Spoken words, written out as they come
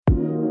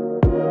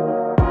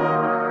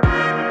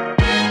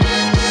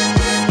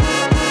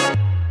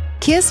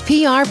KISS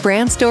PR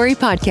Brand Story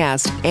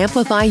Podcast.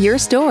 Amplify your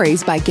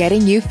stories by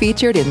getting you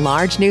featured in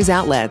large news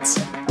outlets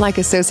like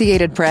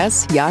Associated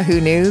Press,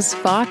 Yahoo News,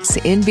 Fox,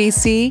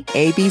 NBC,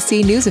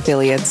 ABC News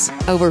affiliates,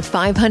 over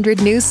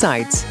 500 news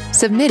sites,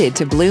 submitted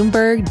to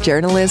Bloomberg,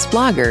 journalists,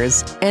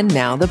 bloggers, and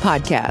now the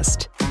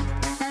podcast.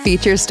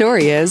 Feature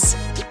story is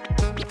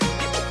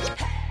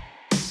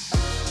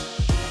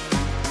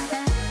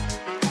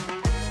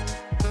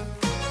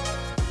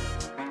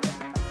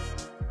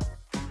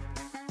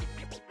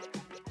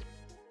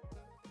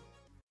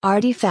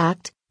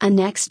Artyfact, a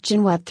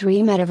next-gen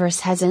Web3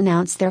 metaverse has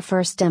announced their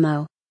first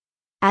demo.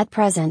 At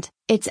present,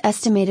 it's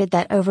estimated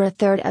that over a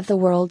third of the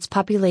world's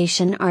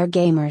population are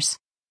gamers.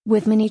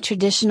 With many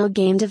traditional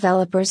game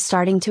developers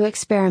starting to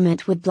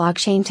experiment with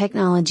blockchain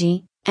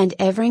technology, and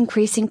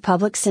ever-increasing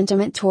public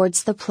sentiment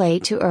towards the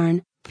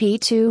play-to-earn,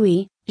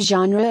 P2E,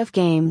 genre of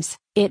games,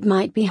 it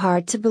might be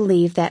hard to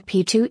believe that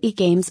P2E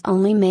games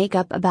only make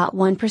up about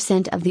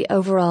 1% of the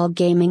overall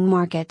gaming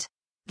market.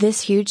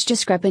 This huge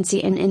discrepancy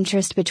in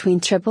interest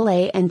between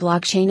AAA and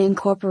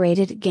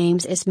blockchain-incorporated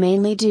games is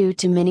mainly due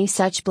to many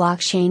such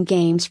blockchain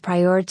games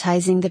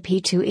prioritizing the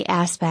P2E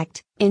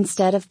aspect,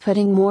 instead of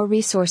putting more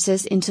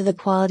resources into the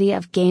quality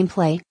of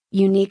gameplay,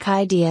 unique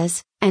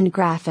ideas, and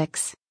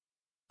graphics.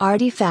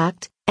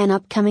 Artyfact, an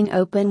upcoming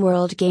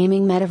open-world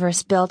gaming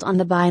metaverse built on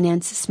the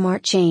Binance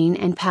Smart Chain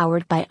and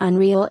powered by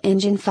Unreal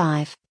Engine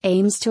 5,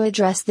 aims to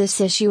address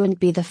this issue and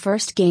be the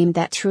first game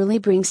that truly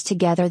brings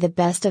together the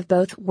best of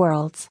both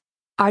worlds.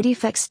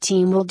 Artyfact's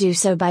team will do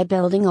so by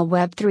building a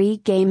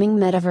Web3 gaming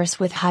metaverse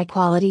with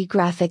high-quality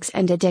graphics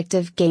and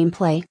addictive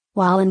gameplay,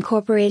 while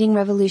incorporating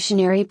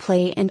revolutionary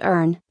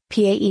play-and-earn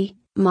 (PAE)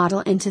 model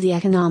into the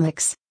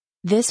economics.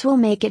 This will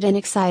make it an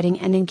exciting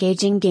and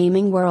engaging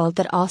gaming world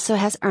that also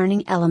has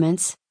earning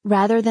elements,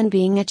 rather than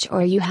being a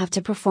chore you have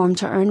to perform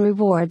to earn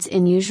rewards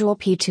in usual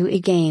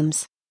P2E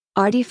games.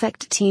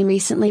 Artyfact team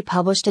recently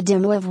published a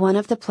demo of one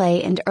of the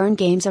play-and-earn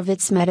games of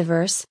its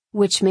metaverse,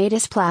 which made a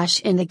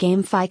splash in the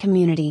GameFi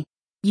community.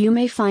 You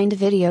may find a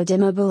video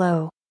demo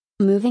below.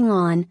 Moving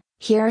on,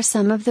 here are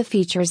some of the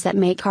features that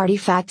make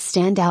Artyfact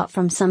stand out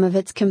from some of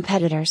its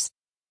competitors.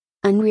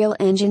 Unreal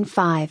Engine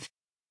 5.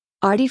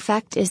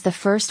 Artyfact is the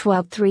first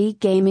Web3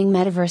 gaming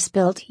metaverse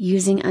built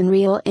using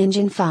Unreal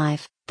Engine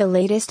 5, the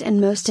latest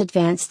and most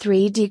advanced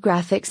 3D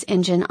graphics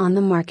engine on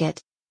the market.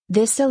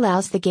 This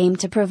allows the game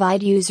to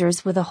provide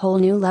users with a whole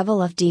new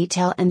level of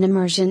detail and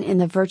immersion in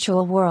the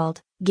virtual world,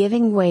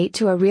 giving way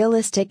to a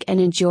realistic and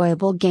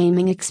enjoyable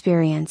gaming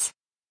experience.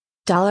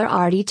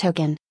 $Arty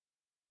token.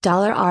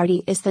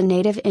 $Arty is the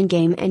native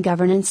in-game and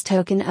governance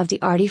token of the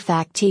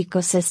Artyfact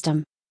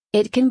ecosystem.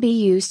 It can be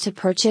used to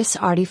purchase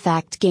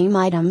Artyfact game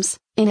items,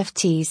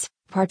 NFTs,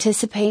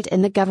 participate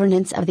in the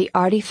governance of the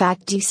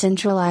Artyfact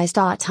Decentralized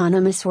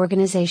Autonomous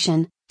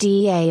Organization,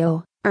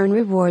 DAO, earn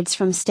rewards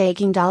from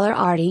staking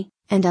 $Arty,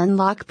 and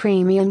unlock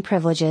premium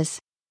privileges.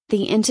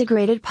 The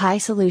integrated Pi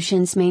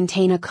solutions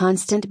maintain a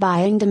constant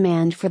buying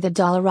demand for the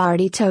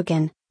 $Arty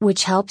token,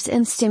 which helps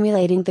in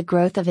stimulating the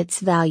growth of its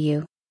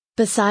value.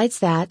 Besides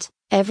that,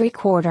 every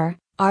quarter,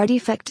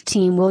 Artyfact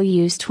team will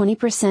use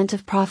 20%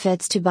 of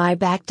profits to buy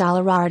back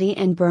 $Arty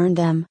and burn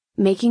them,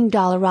 making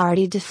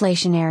 $Arty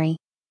deflationary.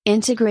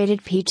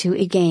 Integrated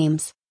P2E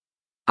games.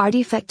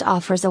 Artyfact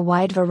offers a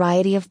wide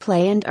variety of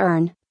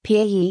play-and-earn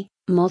 (PAE)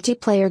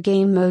 multiplayer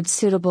game modes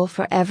suitable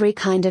for every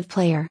kind of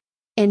player.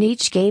 In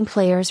each game,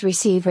 players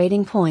receive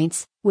rating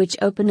points, which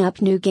open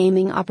up new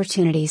gaming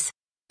opportunities.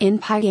 In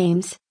Pi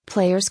games,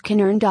 players can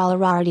earn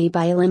 $Arty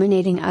by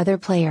eliminating other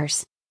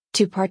players.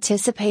 To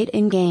participate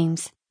in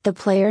games, the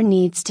player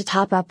needs to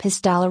top up his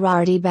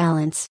 $Arty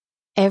balance.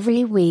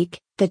 Every week,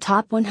 the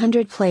top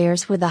 100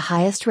 players with the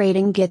highest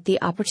rating get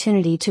the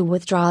opportunity to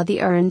withdraw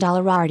the earned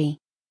 $Arty.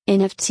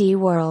 NFT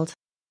World.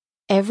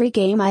 Every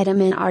game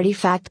item in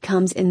Artyfact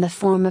comes in the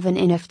form of an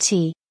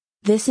NFT.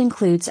 This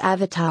includes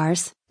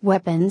avatars,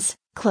 weapons,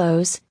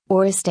 clothes,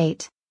 or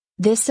estate.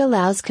 This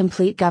allows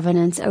complete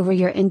governance over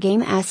your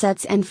in-game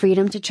assets and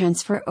freedom to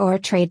transfer or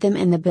trade them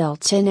in the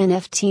built-in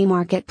NFT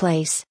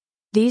marketplace.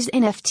 These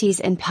NFTs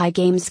and Pi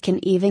games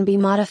can even be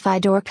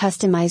modified or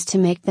customized to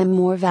make them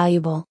more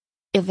valuable.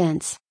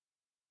 Events.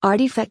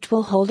 Artyfact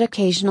will hold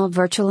occasional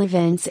virtual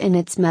events in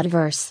its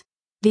metaverse.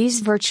 These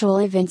virtual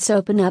events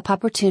open up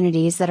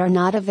opportunities that are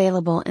not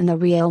available in the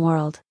real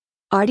world.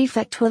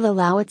 Artyfact will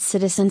allow its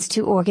citizens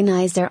to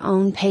organize their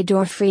own paid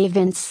or free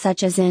events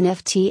such as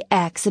NFT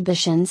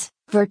exhibitions,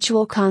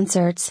 virtual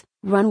concerts,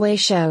 runway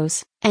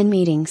shows, and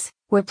meetings,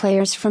 where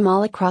players from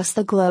all across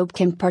the globe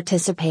can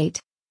participate.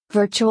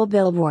 Virtual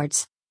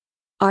billboards.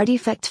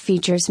 Artyfact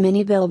features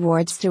many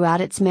billboards throughout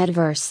its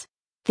metaverse.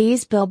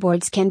 These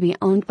billboards can be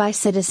owned by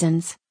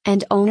citizens,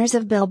 and owners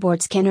of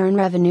billboards can earn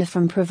revenue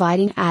from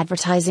providing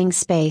advertising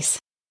space.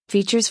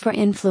 Features for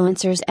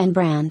influencers and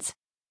brands.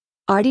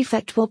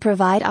 Artyfact will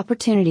provide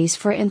opportunities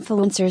for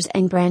influencers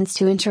and brands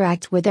to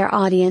interact with their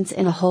audience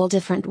in a whole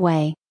different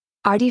way.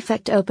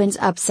 Artyfact opens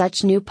up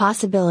such new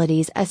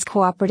possibilities as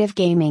cooperative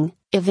gaming,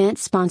 event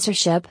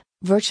sponsorship,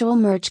 virtual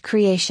merch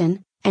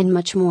creation, and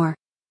much more.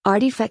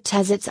 Artyfact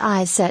has its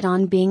eyes set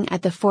on being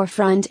at the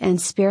forefront and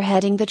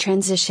spearheading the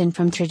transition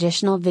from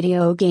traditional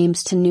video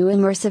games to new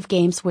immersive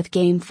games with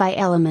GameFi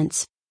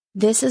elements.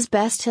 This is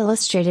best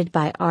illustrated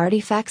by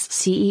Artyfact's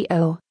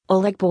CEO,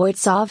 Oleg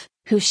Boytsov,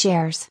 who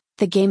shares,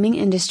 "The gaming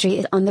industry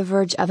is on the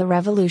verge of a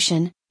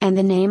revolution, and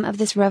the name of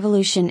this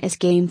revolution is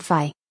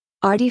GameFi."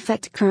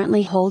 Artyfact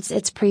currently holds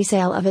its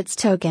pre-sale of its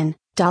token,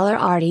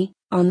 $Arty,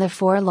 on the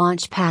 4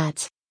 launch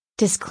pads.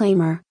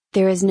 Disclaimer: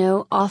 there is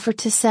no offer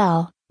to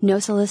sell, no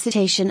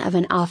solicitation of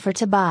an offer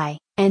to buy,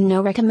 and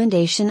no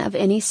recommendation of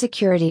any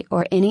security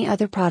or any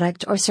other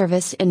product or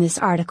service in this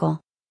article.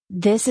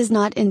 This is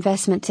not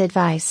investment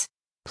advice.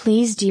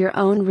 Please do your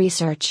own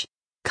research.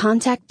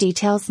 Contact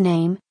details: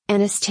 name,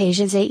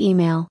 Anastasia's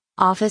email,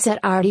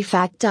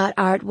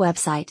 office@artyfact.art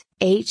website,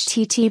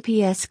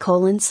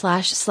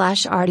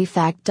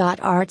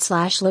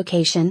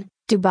 https://artyfact.art/location,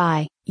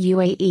 Dubai,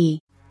 UAE.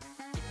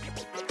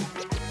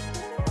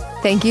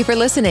 Thank you for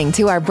listening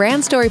to our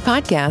Brand Story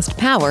podcast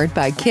powered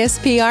by KISS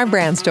PR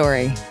Brand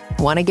Story.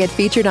 Want to get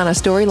featured on a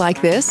story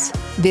like this?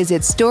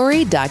 Visit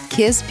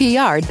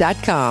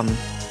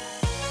story.kisspr.com.